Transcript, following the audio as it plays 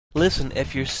Listen,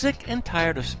 if you're sick and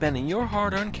tired of spending your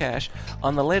hard-earned cash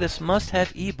on the latest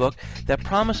must-have ebook that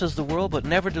promises the world but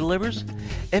never delivers,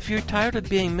 if you're tired of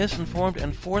being misinformed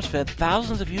and force-fed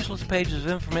thousands of useless pages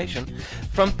of information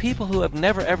from people who have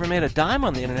never ever made a dime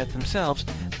on the internet themselves,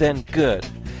 then good,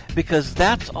 because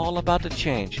that's all about to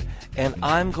change, and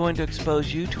I'm going to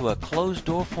expose you to a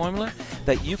closed-door formula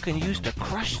that you can use to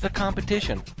crush the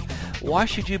competition. Why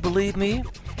should you believe me?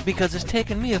 Because it's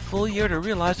taken me a full year to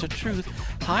realize the truth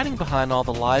hiding behind all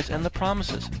the lies and the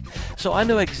promises. So I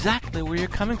know exactly where you're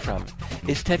coming from.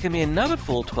 It's taken me another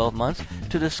full 12 months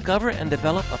to discover and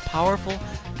develop a powerful,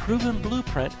 proven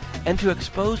blueprint and to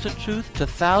expose the truth to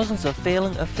thousands of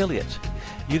failing affiliates.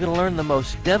 You can learn the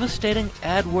most devastating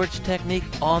AdWords technique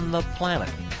on the planet.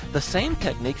 The same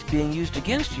techniques being used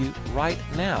against you right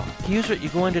now. Here's what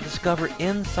you're going to discover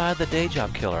inside the Day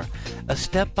Job Killer, a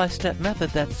step-by-step method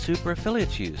that super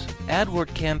affiliates use.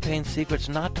 AdWord campaign secrets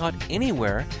not taught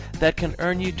anywhere that can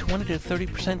earn you 20 to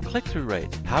 30% click-through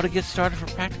rates. How to get started for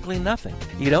practically nothing.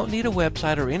 You don't need a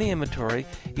website or any inventory.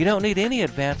 You don't need any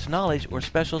advanced knowledge or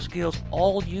special skills.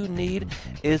 All you need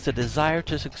is the desire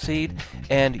to succeed,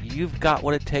 and you've got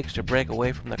what it takes to break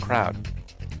away from the crowd.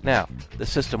 Now, the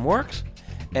system works.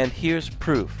 And here's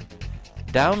proof.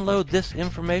 Download this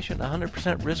information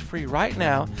 100% risk-free right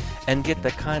now and get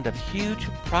the kind of huge,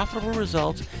 profitable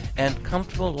results and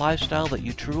comfortable lifestyle that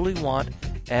you truly want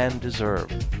and deserve.